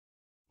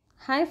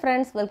Hi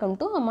friends, welcome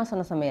to அம்மா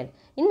சொன்ன சமையல்.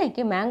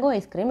 இன்னைக்கு மேங்கோ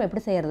ஐஸ்கிரீம்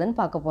எப்படி செய்யறதுன்னு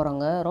பார்க்க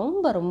போறோங்க.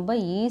 ரொம்ப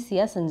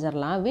ஈஸியா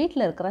செஞ்சிரலாம்.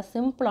 வீட்ல இருக்கிற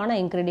சிம்பிளான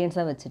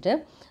இன்கிரிடியன்ட்ஸை வச்சுட்டு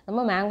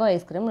நம்ம மேங்கோ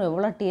ஐஸ்கிரீம்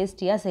எவ்வளவு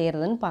டேஸ்டியா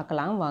செய்யறதுன்னு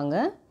பார்க்கலாம்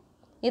வாங்க.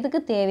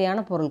 இதுக்கு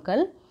தேவையான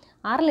பொருட்கள்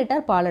 1/2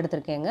 லிட்டர் பால்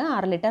எடுத்துர்க்கேங்க.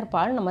 1/2 லிட்டர்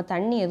பால் நம்ம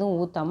தண்ணி எதுவும்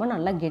ஊத்தாம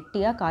நல்லா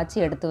கெட்டியா காய்ச்சி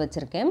எடுத்து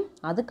வச்சிருக்கேன்.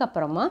 அதுக்கு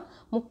அப்புறமா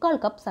 3/4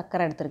 கப்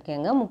சர்க்கரை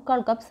எடுத்துர்க்கேங்க.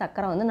 3/4 கப்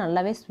சர்க்கரை வந்து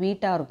நல்லாவே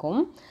ஸ்வீட்டா இருக்கும்.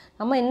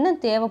 நம்ம இன்னும்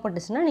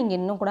தேவைப்பட்டுச்சுனா நீங்க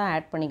இன்னும் கூட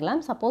ஆட்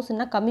பண்ணிக்கலாம். சப்போஸ்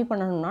இன்னும் கம்மி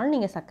பண்ணனும்னாலும்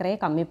நீங்க சர்க்கரையை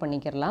கம்மி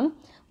பண்ணிக்கலாம்.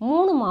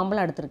 3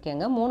 மாம்பழம்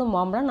எடுத்துர்க்கேங்க. 3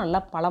 மாம்பழம்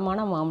நல்லா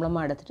பழமான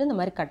மாம்பழமா எடுத்துட்டு இந்த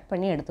மாதிரி கட்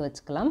பண்ணி எடுத்து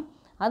வச்சுக்கலாம்.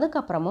 அதுக்கு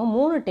அப்புறமா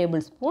 3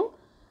 டேபிள் ஸ்பூன்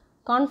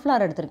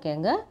கார்ன்ஃப்ளவர்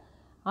எடுத்துர்க்கேங்க.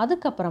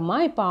 அதுக்கு அப்புறமா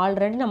இப்போ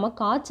ஆல்ரெடி நம்ம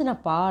காய்ச்சின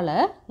பாலை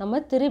நம்ம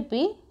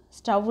திருப்பி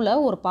ஸ்டவ்ல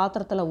ஒரு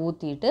பாத்திரத்துல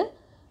ஊத்திட்டு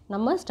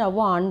நம்ம ஸ்டவ்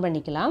ஆன்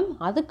பண்ணிக்கலாம்.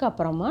 அதுக்கு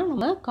அப்புறமா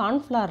நம்ம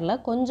கார்ன்ஃப்ளவர்ல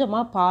கொஞ்சமா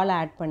பால்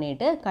ஆட்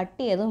பண்ணிட்டு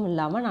கட்டி எதுவும்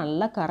இல்லாம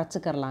நல்லா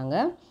கரைச்சுக்கறலாங்க.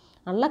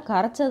 நல்லா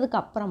கரைச்சதுக்கு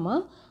அப்புறமா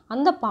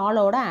அந்த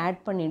பாலோட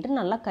ஆட் பண்ணிட்டு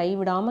நல்லா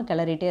கைவிடாம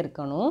கிளறிட்டே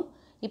இருக்கணும்.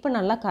 இப்போ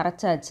நல்லா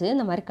கரைச்சாச்சு.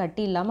 இந்த மாதிரி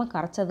கட்டி இல்லாம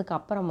கரைச்சதுக்கு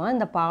அப்புறமா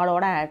இந்த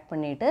பாலோட ஆட்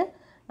பண்ணிட்டு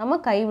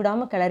நம்ம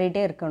கைவிடாம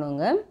கிளறிட்டே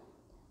இருக்கணுங்க.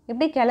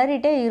 இப்படி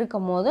கிளறிட்டே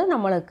இருக்கும்போது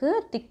நமக்கு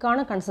திக்கான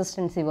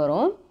கன்சிஸ்டன்சி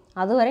வரும்.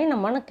 அதுவரை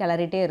நம்ம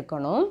கிளறிட்டே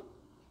இருக்கணும்.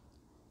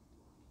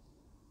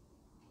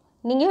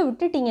 நீங்க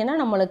விட்டுட்டீங்கன்னா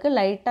நமக்கு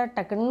லைட்டா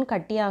டக்குன்னு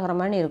கட்டி ஆகுற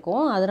மாதிரி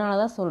இருக்கும். அதனால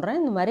தான்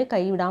சொல்றேன் இந்த மாதிரி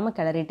கைவிடாம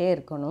கிளறிட்டே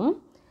இருக்கணும்.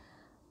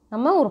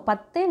 நம்ம ஒரு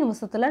 10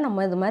 நிமிஷத்துல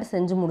நம்ம இது மாதிரி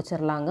செஞ்சு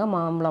முடிச்சிரலாங்க.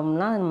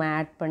 மாம்பழம்லாம் நம்ம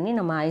ஆட் பண்ணி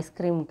நம்ம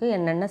ஐஸ்கிரீமுக்கு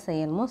என்னென்ன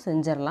செய்யணுமோ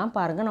செஞ்சிரலாம்.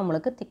 பாருங்க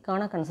நமக்கு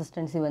திக்கான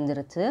கன்சிஸ்டன்சி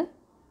வந்துருச்சு.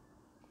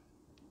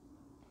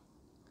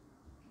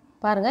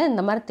 பாருங்க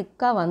இந்த மாதிரி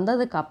திக்கா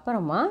வந்ததுக்கு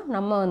அப்புறமா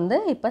நம்ம வந்து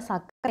இப்போ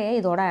சர்க்கரையை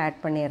இதோட ஆட்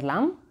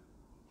பண்ணிரலாம்.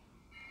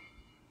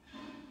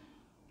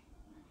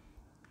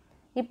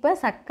 இப்போ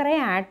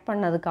சர்க்கரையை ஆட்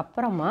பண்ணதுக்கு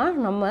அப்புறமா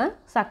நம்ம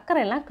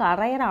சர்க்கரை எல்லாம்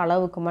கரையிற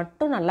அளவுக்கு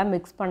மட்டும் நல்லா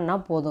மிக்ஸ் பண்ணா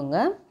போதுங்க.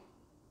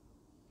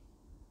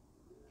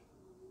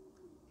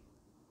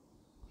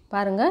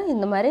 பாருங்க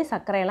இந்த மாதிரி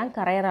சர்க்கரை எல்லாம்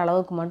கரையிற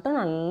அளவுக்கு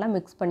மட்டும் நல்லா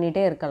மிக்ஸ்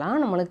பண்ணிட்டே இருக்கலாம்.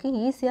 நமக்கு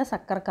ஈஸியா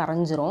சர்க்கரை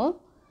கரைஞ்சிரும்.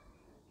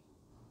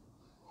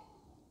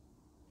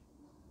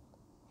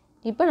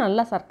 இப்போ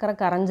நல்லா சர்க்கரை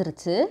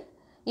கரைஞ்சிருச்சு.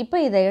 இப்போ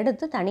இதை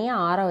எடுத்து தனியா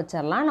ஆற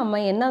வச்சிரலாம். நம்ம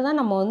என்னதான்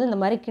நம்ம வந்து இந்த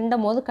மாதிரி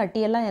கிண்டும்போது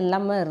கட்டியெல்லாம்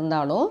எல்லாமே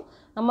இருந்தாலும்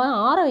நம்ம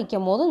ஆற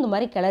வைக்கும்போது இந்த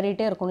மாதிரி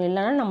கிளறிட்டே இருக்கணும்.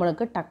 இல்லைன்னா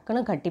நமக்கு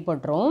டக்குன்னு கட்டி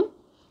பட்டுரும்.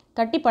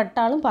 கட்டி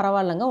பட்டாலும்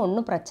பரவாயில்லைங்க,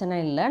 ஒன்றும் பிரச்சனை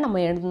இல்லை.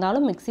 நம்ம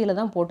இருந்தாலும் மிக்சியில்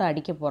தான் போட்டு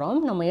அடிக்க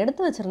போகிறோம். நம்ம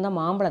எடுத்து வச்சுருந்த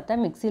மாம்பழத்தை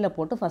மிக்சியில்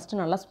போட்டு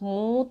ஃபஸ்ட்டு நல்லா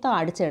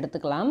ஸ்மூத்தாக அடித்து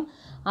எடுத்துக்கலாம்.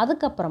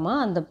 அதுக்கப்புறமா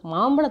அந்த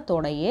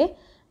மாம்பழத்தோடையே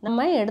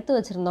நம்ம எடுத்து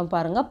வச்சுருந்தோம்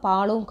பாருங்கள்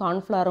பாலும்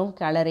கார்ன்ஃப்ளவரும்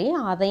கிளறி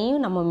அதையும்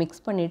நம்ம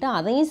மிக்ஸ் பண்ணிவிட்டு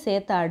அதையும்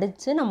சேர்த்து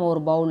அடித்து நம்ம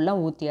ஒரு பவுலில்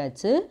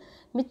ஊற்றியாச்சு.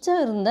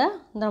 மிச்சம் இருந்த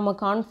நம்ம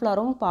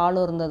கார்ன்ஃப்ளவரும்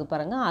பாலும் இருந்தது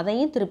பாருங்கள்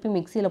அதையும் திருப்பி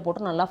மிக்சியில்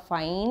போட்டு நல்லா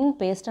ஃபைன்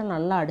பேஸ்ட்டாக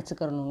நல்லா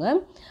அடிச்சுக்கிறணுங்க.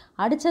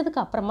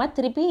 அடித்ததுக்கு அப்புறமா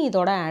திருப்பி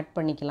இதோட ஆட்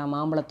பண்ணிக்கலாம்.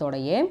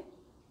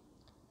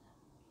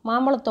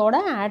 மாம்பழத்தோட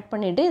ஆட்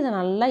பண்ணிவிட்டு இதை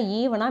நல்லா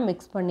ஈவனாக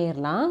மிக்ஸ்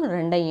பண்ணிடலாம்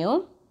ரெண்டையும்.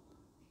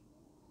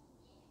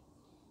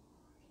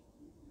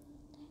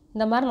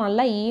 இந்த மாதிரி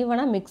நல்லா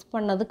ஈவனாக மிக்ஸ்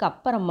பண்ணதுக்கு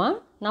அப்புறமா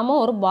நம்ம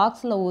ஒரு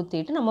பாக்ஸில்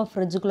ஊற்றிட்டு நம்ம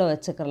ஃப்ரிட்ஜுக்குள்ளே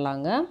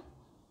வச்சுக்கிறலாங்க.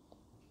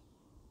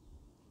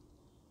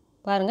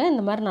 பாருங்கள்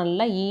இந்த மாதிரி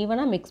நல்லா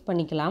ஈவனாக மிக்ஸ்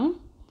பண்ணிக்கலாம்.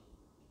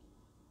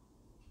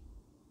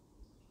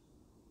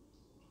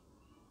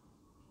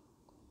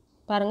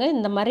 பாருங்கள்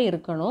இந்த மாதிரி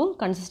இருக்கணும்.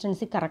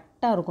 கன்சிஸ்டன்சி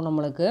கரெக்டாக இருக்கும்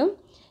நம்மளுக்கு.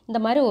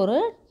 இந்த மாதிரி ஒரு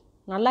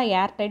நல்லா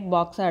ஏர்டைட்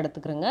பாக்ஸாக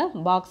எடுத்துக்கிறோங்க.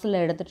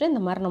 பாக்ஸில் எடுத்துகிட்டு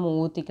இந்த மாதிரி நம்ம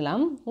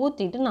ஊற்றிக்கலாம்.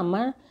 ஊற்றிட்டு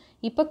நம்ம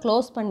இப்போ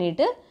க்ளோஸ்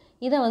பண்ணிவிட்டு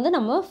இதை வந்து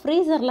நம்ம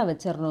ஃப்ரீசரில்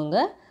வச்சிடணுங்க.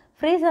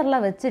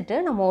 ஃப்ரீசரில் வச்சுட்டு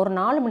நம்ம ஒரு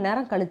 4 மணி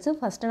நேரம் கழித்து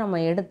ஃபஸ்ட்டு நம்ம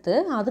எடுத்து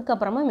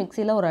அதுக்கப்புறமா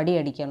மிக்சியில் ஒரு அடி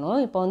அடிக்கணும்.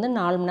 இப்போ வந்து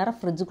 4 மணி நேரம்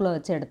ஃப்ரிட்ஜுக்குள்ளே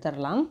வச்சு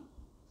எடுத்துடலாம்.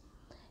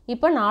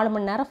 இப்போ 4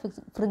 மணி நேரம்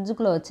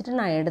ஃப்ரிட்ஜுக்குள்ளே வச்சுட்டு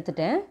நான்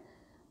எடுத்துட்டேன்.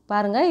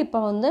 பாருங்கள்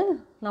இப்போ வந்து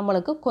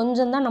நம்மளுக்கு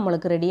கொஞ்சம் தான்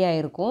நம்மளுக்கு ரெடி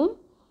ஆகிருக்கும்.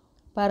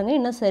 பாருங்கள்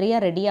இன்னும்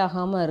சரியாக ரெடி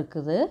ஆகாமல்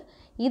இருக்குது.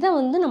 இதை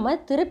வந்து நம்ம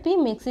திருப்பி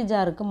மிக்ஸி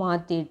ஜாருக்கு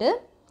மாற்றிட்டு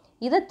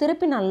இதை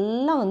திருப்பி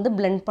நல்லா வந்து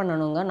பிளெண்ட்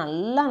பண்ணணுங்க.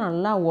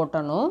 நல்லா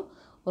ஓட்டணும்.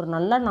 ஒரு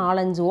நல்ல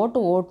 4-5 ஓட்டு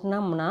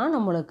ஓட்டினோம்னா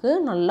நம்மளுக்கு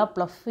நல்லா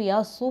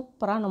ப்ளஃபியாக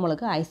சூப்பராக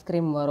நம்மளுக்கு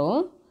ஐஸ்கிரீம்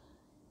வரும்.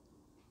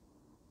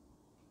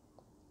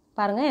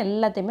 பாருங்கள்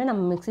எல்லாத்தையுமே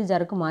நம்ம மிக்ஸி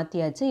ஜாருக்கு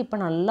மாற்றியாச்சு. இப்போ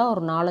நல்லா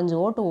ஒரு 4-5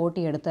 ஓட்டு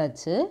ஓட்டி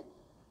எடுத்தாச்சு.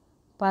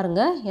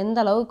 பாருங்கள் எந்த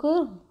அளவுக்கு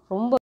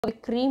ரொம்பவே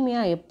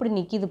க்ரீமியாக எப்படி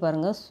நிற்கிது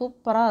பாருங்கள்.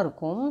 சூப்பராக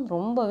இருக்கும்.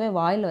 ரொம்பவே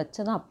வாயில்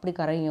வச்சதான் அப்படி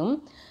கரையும்.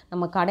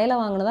 நம்ம கடையில்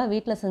வாங்கினதா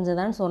வீட்டில்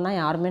செஞ்சதான்னு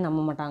சொன்னால் யாருமே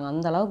நம்ப மாட்டாங்க.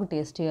 அந்த அளவுக்கு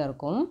டேஸ்டியாக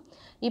இருக்கும்.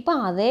 இப்போ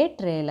அதே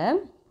ட்ரேயில்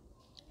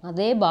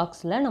அதே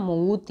பாக்ஸில் நம்ம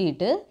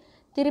ஊற்றிட்டு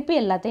திருப்பி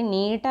எல்லாத்தையும்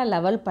நீட்டாக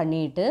லெவல்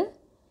பண்ணிவிட்டு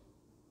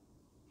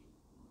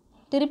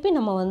திருப்பி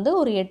நம்ம வந்து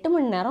ஒரு 8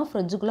 மணி நேரம்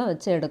ஃப்ரிட்ஜுக்குள்ளே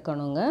வச்சு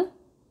எடுக்கணுங்க.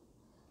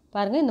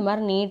 பாருங்கள் இந்த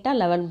மாதிரி நீட்டாக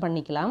லெவல்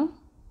பண்ணிக்கலாம்.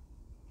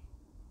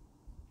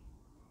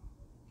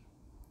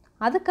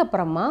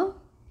 அதுக்கப்புறமா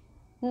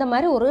இந்த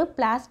மாதிரி ஒரு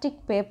பிளாஸ்டிக்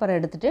பேப்பர்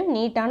எடுத்துகிட்டு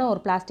நீட்டான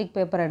ஒரு பிளாஸ்டிக்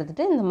பேப்பர்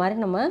எடுத்துகிட்டு இந்த மாதிரி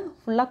நம்ம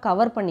ஃபுல்லாக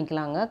கவர்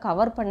பண்ணிக்கலாங்க.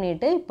 கவர்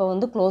பண்ணிவிட்டு இப்போ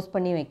வந்து க்ளோஸ்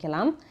பண்ணி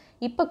வைக்கலாம்.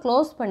 இப்போ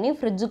க்ளோஸ் பண்ணி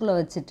ஃப்ரிட்ஜுக்குள்ளே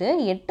வச்சுட்டு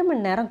 8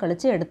 மணி நேரம்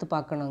கழித்து எடுத்து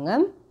பார்க்கணுங்க.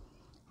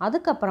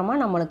 அதுக்கப்புறமா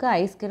நம்மளுக்கு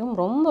ஐஸ்கிரீம்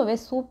ரொம்பவே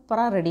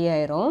சூப்பராக ரெடி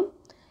ஆயிரும்.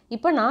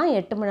 இப்போ நான்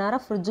 8 மணி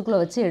நேரம் ஃப்ரிட்ஜுக்குள்ளே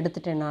வச்சு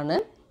எடுத்துட்டேன் நான்.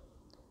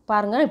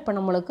 பாருங்கள், இப்போ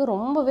நம்மளுக்கு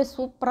ரொம்பவே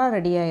சூப்பராக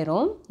ரெடி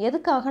ஆயிரும்.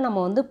 எதுக்காக நம்ம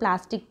வந்து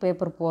பிளாஸ்டிக்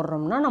பேப்பர்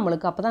போடுறோம்னா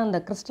நம்மளுக்கு அப்போ தான் அந்த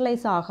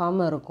கிறிஸ்டலைஸ்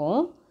ஆகாமல்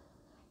இருக்கும்.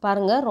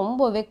 பாருங்கள்,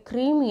 ரொம்பவே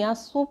க்ரீமியாக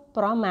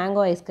சூப்பராக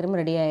மேங்கோ ஐஸ்கிரீம்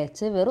ரெடி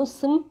ஆயிடுச்சு. வெறும்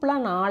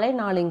சிம்பிளாக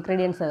 4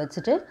 இன்க்ரீடியன்ஸை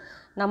வச்சுட்டு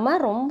நம்ம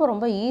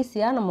ரொம்ப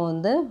ஈஸியாக நம்ம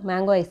வந்து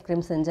மேங்கோ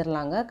ஐஸ்கிரீம்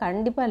செஞ்சிடலாங்க.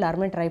 கண்டிப்பாக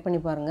எல்லாருமே ட்ரை பண்ணி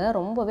பாருங்கள்.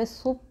 ரொம்பவே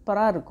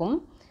சூப்பராக இருக்கும்.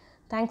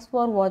 தேங்க்ஸ்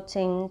ஃபார்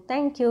வாட்சிங்.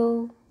 தேங்க்யூ.